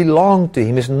doesn't belong to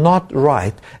him, is not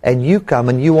right, and you come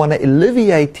and you want to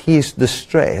alleviate his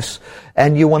distress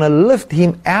and you want to lift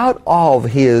him out of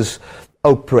his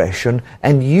oppression,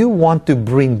 and you want to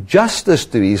bring justice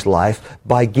to his life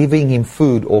by giving him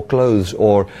food or clothes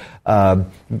or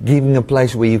giving a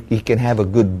place where he can have a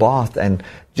good bath and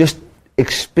just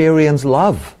experience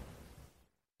love.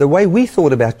 The way we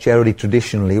thought about charity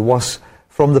traditionally was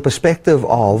from the perspective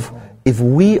of, if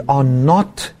we are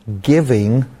not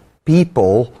giving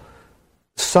people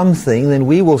something, then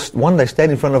we will one day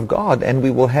stand in front of God and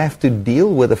we will have to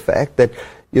deal with the fact that,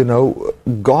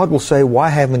 God will say, "Why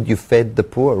haven't you fed the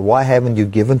poor? Why haven't you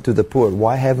given to the poor?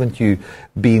 Why haven't you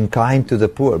been kind to the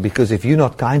poor? Because if you're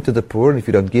not kind to the poor, and if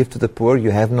you don't give to the poor,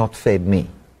 you have not fed me."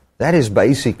 That is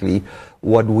basically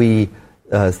what we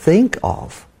think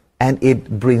of, and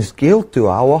it brings guilt to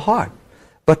our heart.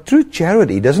 But true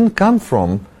charity doesn't come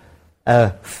from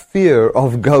a fear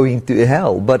of going to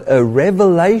hell, but a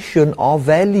revelation of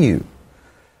value.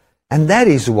 And that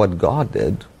is what God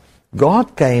did.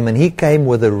 God came, and He came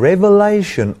with a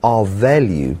revelation of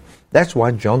value. That's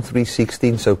why John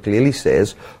 3:16 so clearly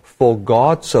says, "For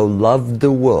God so loved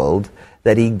the world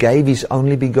that He gave His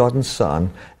only begotten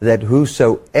Son, that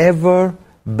whosoever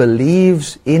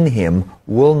believes in Him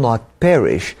will not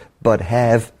perish, but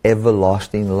have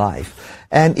everlasting life."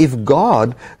 And if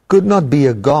God could not be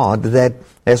a God that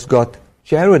has got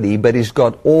charity, but He's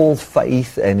got all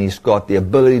faith, and He's got the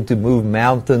ability to move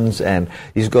mountains, and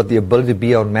He's got the ability to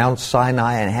be on Mount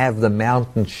Sinai and have the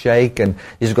mountain shake, and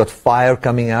He's got fire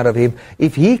coming out of Him,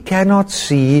 if He cannot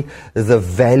see the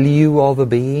value of a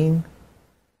being,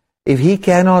 if He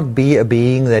cannot be a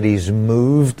being that is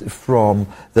moved from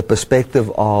the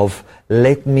perspective of,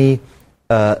 let me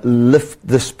lift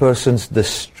this person's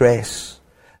distress,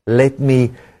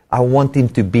 I want him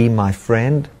to be my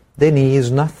friend, then he is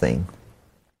nothing.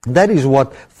 That is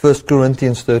what 1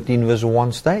 Corinthians 13 verse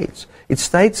 1 states. It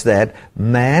states that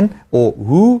man, or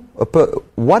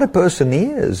what a person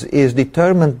is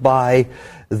determined by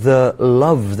the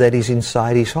love that is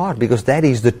inside his heart, because that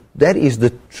is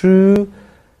the true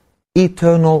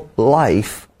eternal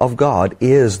life of God,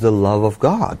 is the love of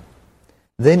God.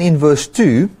 Then in verse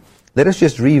 2, let us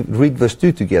just read verse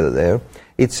 2 together there.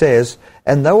 It says,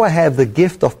 "And though I have the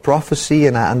gift of prophecy,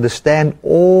 and I understand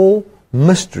all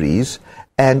mysteries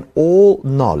and all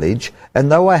knowledge,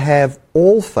 and though I have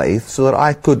all faith so that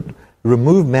I could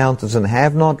remove mountains and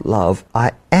have not love,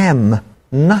 I am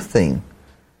nothing.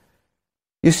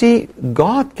 You see,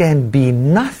 God can be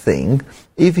nothing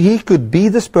if He could be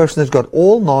this person that's got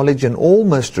all knowledge and all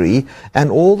mystery and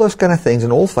all those kind of things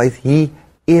and all faith. He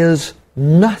is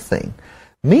nothing.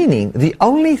 Meaning, the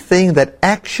only thing that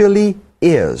actually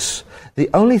is, the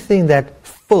only thing that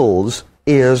fills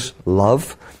is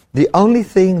love. The only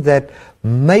thing that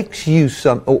makes you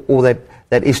or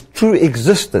that is true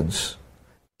existence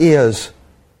is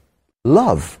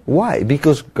love. Why?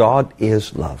 Because God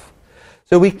is love.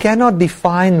 So we cannot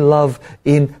define love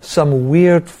in some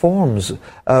weird forms.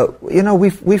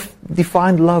 We've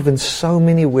defined love in so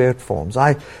many weird forms.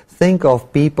 I think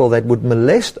of people that would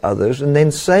molest others and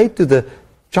then say to the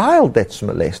child that's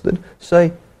molested,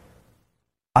 say,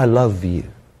 I love you.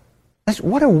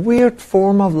 What a weird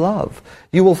form of love.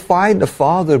 You will find a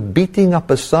father beating up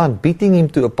a son, beating him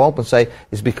to a pulp and say,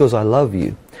 it's because I love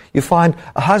you. You find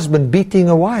a husband beating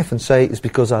a wife and say, it's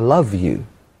because I love you.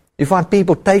 You find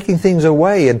people taking things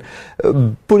away and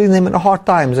putting them in hard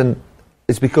times, and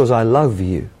it's because I love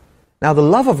you. Now, the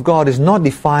love of God is not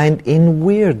defined in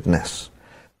weirdness.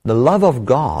 The love of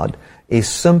God is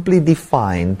simply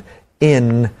defined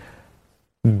in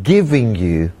giving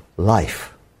you life.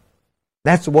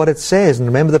 That's what it says. And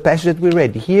remember the passage that we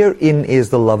read. Herein is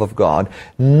the love of God.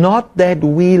 Not that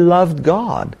we loved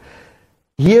God.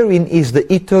 Herein is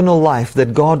the eternal life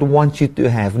that God wants you to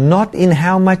have. Not in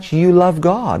how much you love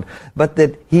God, but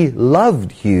that He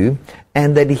loved you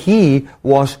and that He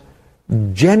was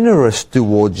generous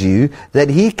towards you, that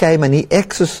He came and He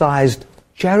exercised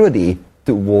charity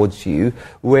towards you,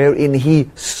 wherein He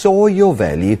saw your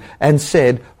value and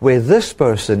said, where this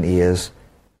person is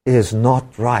not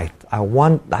right.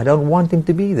 I don't want him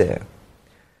to be there.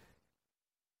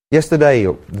 Yesterday,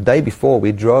 or the day before,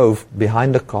 we drove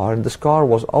behind a car, and this car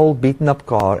was old, beaten-up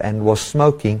car, and was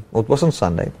smoking. Well, it was on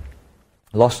Sunday,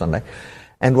 last Sunday,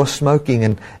 and was smoking.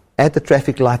 And at the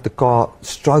traffic light, the car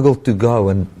struggled to go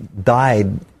and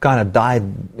kind of died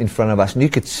in front of us. And you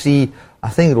could see, I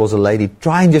think it was a lady,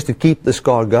 trying just to keep this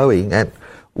car going. And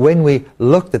when we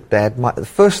looked at that, the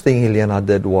first thing Helena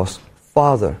did was,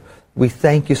 Father, we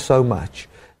thank you so much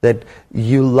that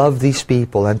you love these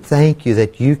people, and thank you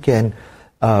that you can,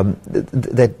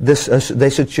 that their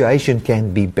situation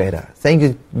can be better. Thank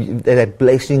you that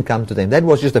blessing come to them. That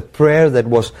was just a prayer that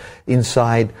was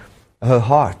inside her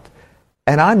heart.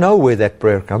 And I know where that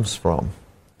prayer comes from,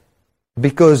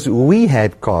 because we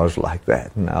had cars like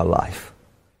that in our life.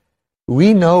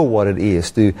 We know what it is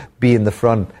to be in the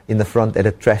front at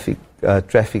a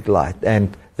traffic light,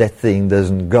 and that thing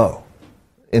doesn't go.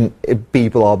 And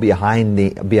people are behind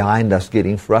us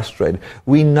getting frustrated.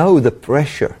 We know the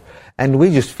pressure, and we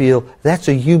just feel that's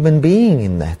a human being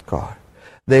in that car.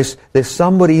 There's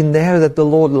somebody in there that the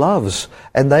Lord loves,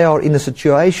 and they are in a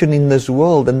situation in this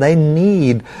world, and they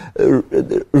need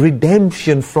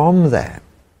redemption from that.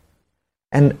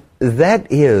 And that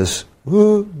is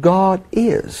who God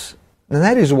is. And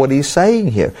that is what He's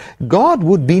saying here. God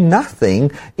would be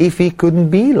nothing if He couldn't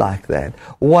be like that.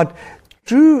 What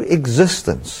true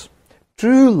existence,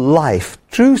 true life,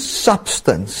 true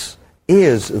substance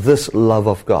is this love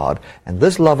of God. And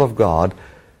this love of God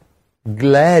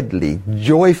gladly,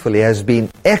 joyfully has been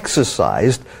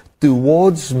exercised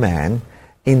towards man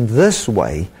in this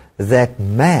way, that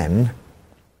man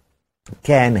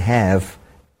can have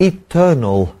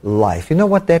eternal life. You know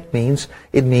what that means?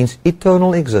 It means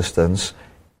eternal existence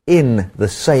in the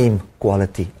same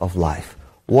quality of life.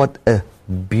 What a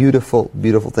beautiful,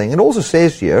 beautiful thing. It also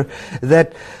says here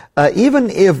that even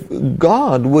if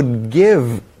God would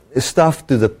give stuff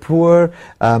to the poor,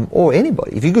 or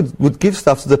anybody, if you would give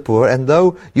stuff to the poor, and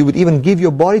though you would even give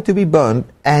your body to be burned,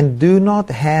 and do not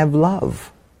have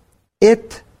love,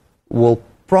 it will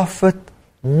profit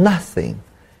nothing.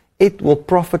 It will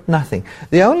profit nothing.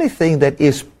 The only thing that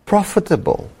is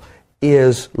profitable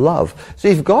is love. So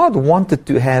if God wanted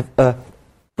to have a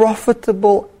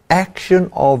profitable action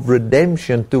of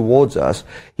redemption towards us,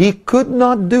 He could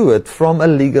not do it from a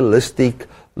legalistic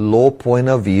law point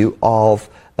of view of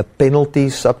a penalty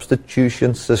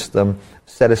substitution system,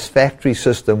 satisfactory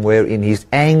system wherein His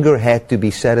anger had to be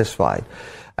satisfied.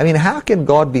 I mean, how can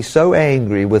God be so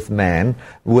angry with man's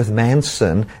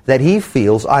sin, that He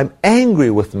feels, I'm angry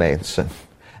with man's sin,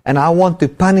 and I want to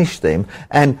punish them,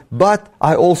 but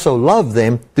I also love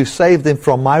them to save them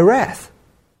from my wrath?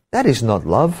 That is not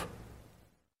love.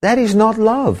 That is not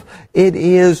love. It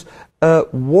is a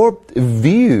warped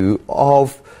view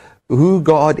of who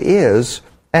God is.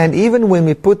 And even when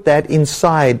we put that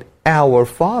inside our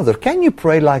Father, can you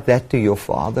pray like that to your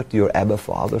Father, to your Abba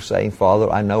Father, saying, Father,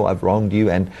 I know I've wronged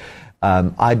you, and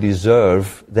I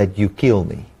deserve that you kill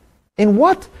me. In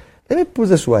what, let me put it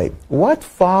this way, what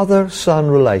father-son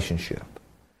relationship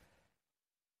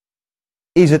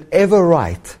is it ever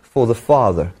right for the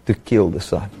father to kill the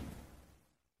son?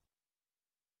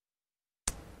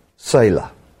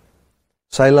 Selah.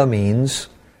 Selah means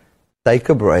take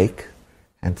a break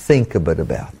and think a bit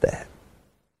about that.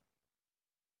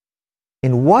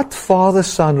 In what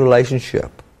father-son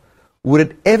relationship would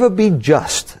it ever be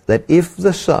just that if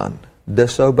the son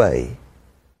disobey,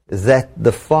 that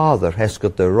the father has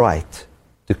got the right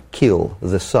to kill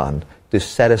the son to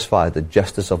satisfy the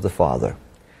justice of the father?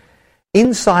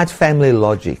 Inside family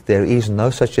logic, there is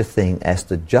no such a thing as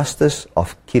the justice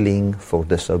of killing for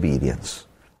disobedience.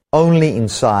 Only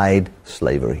inside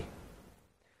slavery.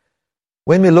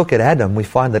 When we look at Adam, we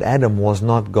find that Adam was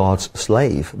not God's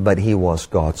slave, but he was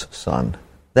God's son.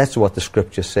 That's what the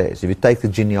scripture says. If you take the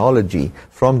genealogy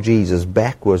from Jesus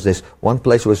backwards, there's one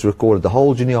place where it's recorded, the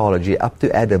whole genealogy up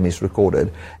to Adam is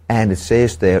recorded, and it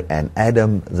says there, and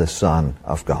Adam the son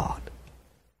of God.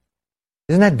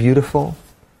 Isn't that beautiful?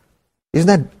 Isn't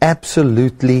that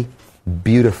absolutely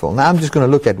beautiful? Now I'm just going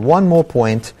to look at one more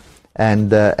point,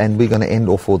 and we're going to end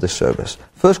off for the service.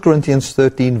 1 Corinthians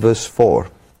 13 verse 4,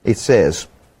 it says,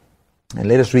 and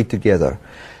let us read together,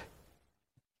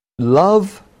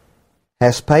 love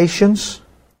has patience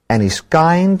and is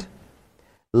kind.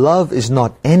 Love is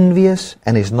not envious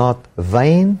and is not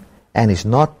vain and is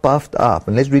not puffed up.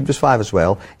 And let's read verse 5 as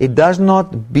well. It does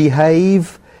not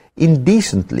behave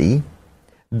indecently,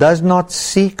 does not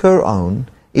seek her own,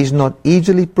 is not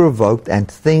easily provoked, and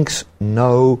thinks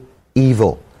no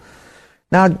evil.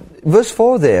 Now, verse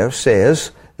 4 there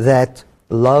says that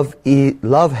love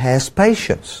has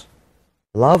patience.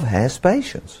 Love has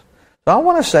patience. So I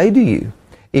want to say to you,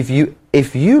 if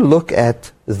you look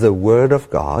at the Word of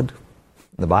God,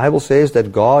 the Bible says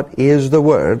that God is the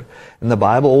Word, and the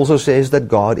Bible also says that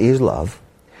God is love.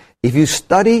 If you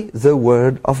study the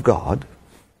Word of God,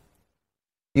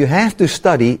 you have to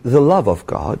study the love of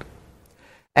God.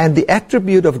 And the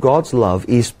attribute of God's love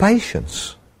is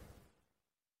patience.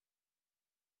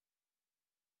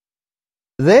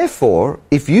 Therefore,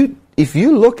 if you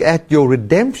look at your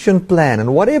redemption plan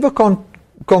and whatever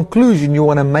conclusion you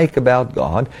want to make about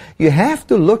God, you have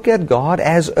to look at God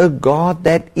as a God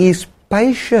that is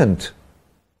patient.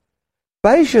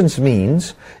 Patience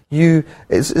means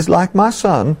it's like my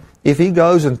son, if he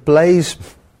goes and plays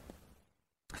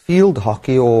field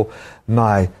hockey, or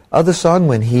my other son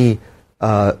when he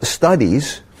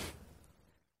studies,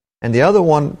 and the other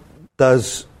one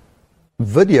does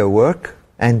video work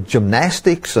and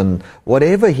gymnastics and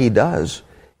whatever he does,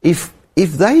 if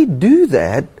they do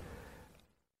that,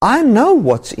 I know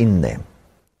what's in them.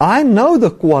 I know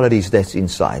the qualities that's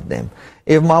inside them.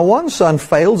 If my one son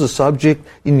fails a subject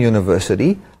in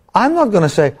university, I'm not going to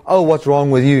say, oh, what's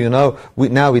wrong with you? Now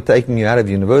we're taking you out of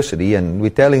university, and we're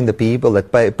telling the people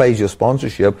that pays your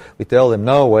sponsorship, we tell them,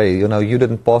 no way, you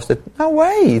didn't pass it. No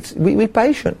way. We're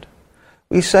patient.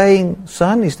 We're saying,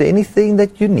 son, is there anything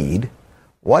that you need?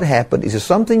 What happened? Is there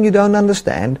something you don't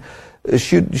understand? Is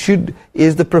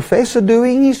the professor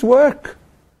doing his work?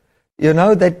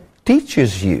 That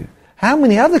teaches you. How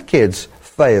many other kids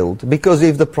failed? Because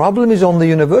if the problem is on the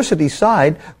university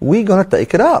side, we're going to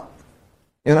take it up.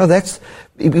 We're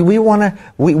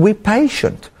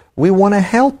patient. We want to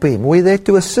help him. We're there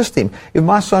to assist him. If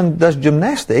my son does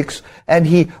gymnastics and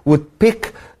he would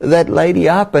pick that lady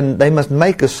up and they must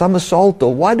make a somersault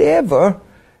or whatever,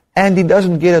 and he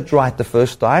doesn't get it right the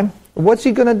first time, what's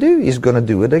he going to do? He's going to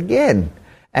do it again.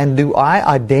 And do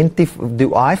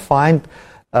I find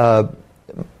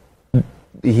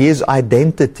his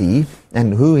identity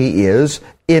and who he is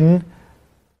in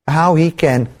how he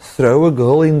can throw a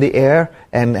girl in the air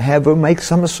and have her make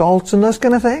somersaults and those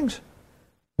kind of things?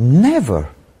 Never.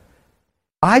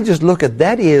 I just look at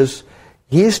that is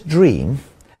his dream,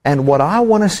 and what I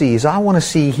want to see is I want to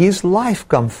see his life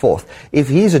come forth. If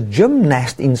he's a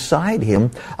gymnast inside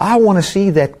him, I want to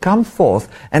see that come forth,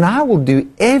 and I will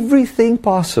do everything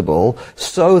possible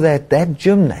so that that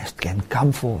gymnast can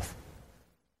come forth.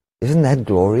 Isn't that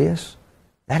glorious?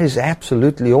 That is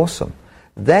absolutely awesome.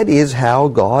 That is how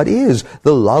God is.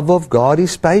 The love of God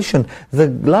is patient. The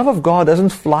love of God doesn't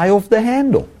fly off the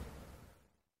handle.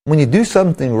 When you do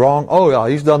something wrong, oh yeah,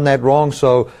 he's done that wrong,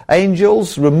 so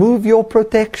angels, remove your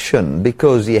protection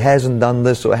because he hasn't done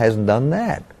this or hasn't done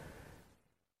that.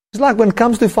 It's like when it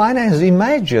comes to finances,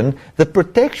 imagine the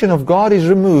protection of God is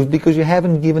removed because you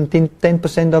haven't given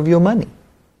 10% of your money.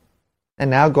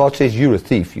 And now God says, you're a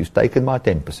thief, you've taken my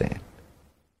 10%.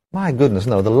 My goodness,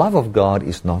 no, the love of God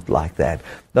is not like that.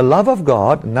 The love of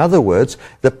God, in other words,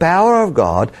 the power of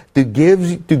God to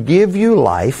give you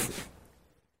life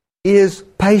is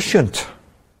patient.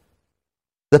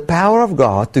 The power of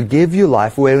God to give you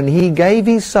life, wherein He gave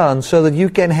His Son so that you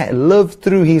can live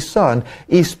through His Son,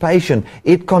 is patient.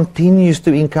 It continues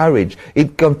to encourage.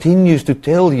 It continues to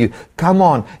tell you, come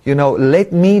on,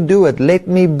 let me do it. Let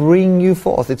me bring you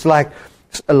forth. It's like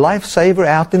a lifesaver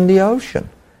out in the ocean.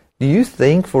 Do you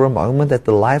think for a moment that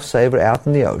the lifesaver out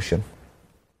in the ocean,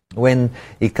 when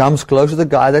he comes close to the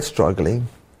guy that's struggling,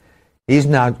 he's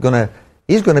going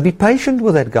to be patient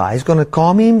with that guy. He's going to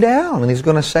calm him down, and he's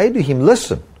going to say to him,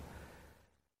 listen,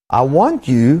 I want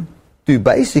you to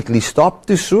basically stop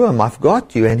to swim. I've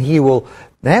got you. And he will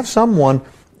have someone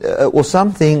or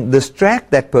something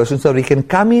distract that person so that he can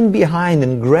come in behind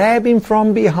and grab him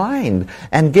from behind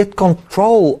and get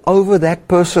control over that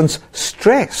person's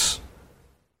stress.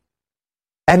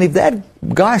 And if that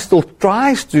guy still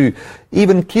tries to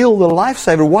even kill the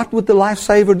lifesaver, what would the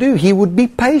lifesaver do? He would be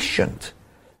patient,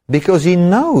 because he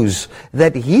knows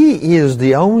that he is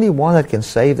the only one that can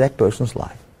save that person's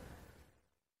life.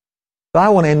 So I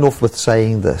want to end off with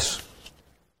saying this.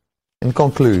 In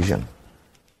conclusion,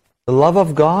 the love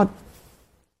of God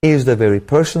is the very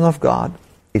person of God.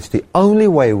 It's the only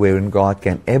way wherein God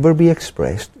can ever be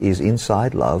expressed is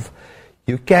inside love.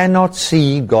 You cannot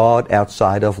see God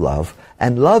outside of love.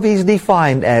 And love is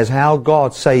defined as how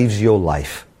God saves your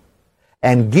life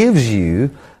and gives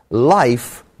you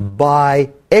life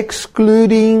by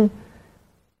excluding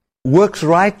works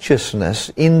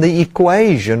righteousness in the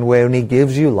equation wherein He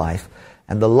gives you life.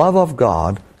 And the love of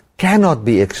God cannot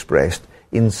be expressed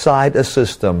inside a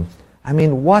system. I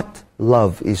mean, what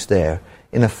love is there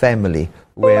in a family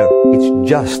where it's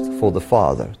just for the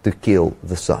father to kill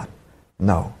the son?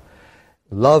 No.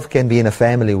 Love can be in a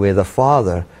family where the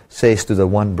father says to the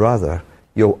one brother,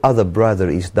 your other brother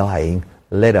is dying,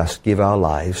 let us give our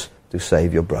lives to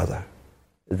save your brother.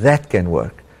 That can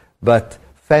work. But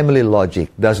family logic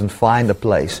doesn't find a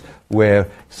place where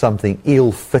something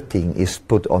ill-fitting is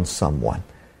put on someone.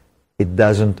 It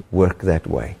doesn't work that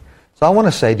way. So I want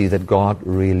to say to you that God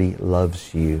really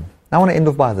loves you. I want to end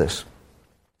off by this.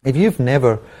 If you've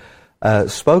never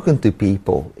spoken to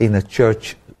people in a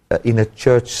church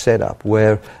setup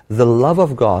where the love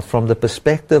of God from the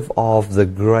perspective of the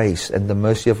grace and the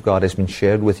mercy of God has been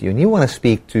shared with you, and you want to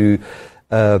speak to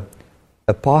a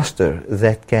pastor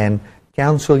that can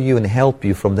counsel you and help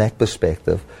you from that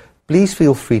perspective, please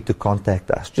feel free to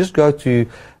contact us. Just go to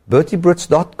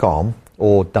bertiebrits.com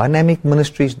or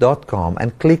dynamicministries.com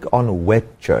and click on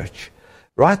Web Church.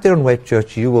 Right there on Web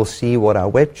Church you will see what our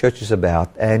Web Church is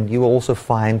about, and you will also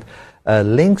find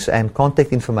links and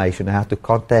contact information on how to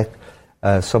contact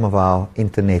some of our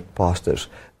internet pastors.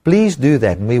 Please do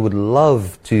that, and we would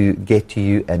love to get to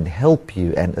you and help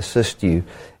you and assist you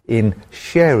in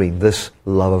sharing this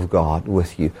love of God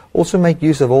with you. Also make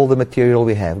use of all the material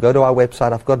we have. Go to our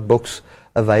website. I've got books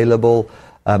available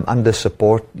under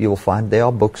support. You will find there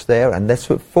are books there, and that's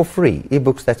for free,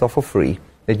 ebooks that are for free,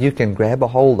 that you can grab a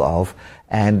hold of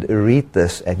and read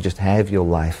this and just have your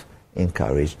life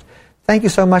encouraged. Thank you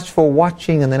so much for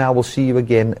watching, and then I will see you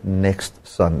again next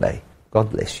Sunday.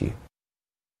 God bless you.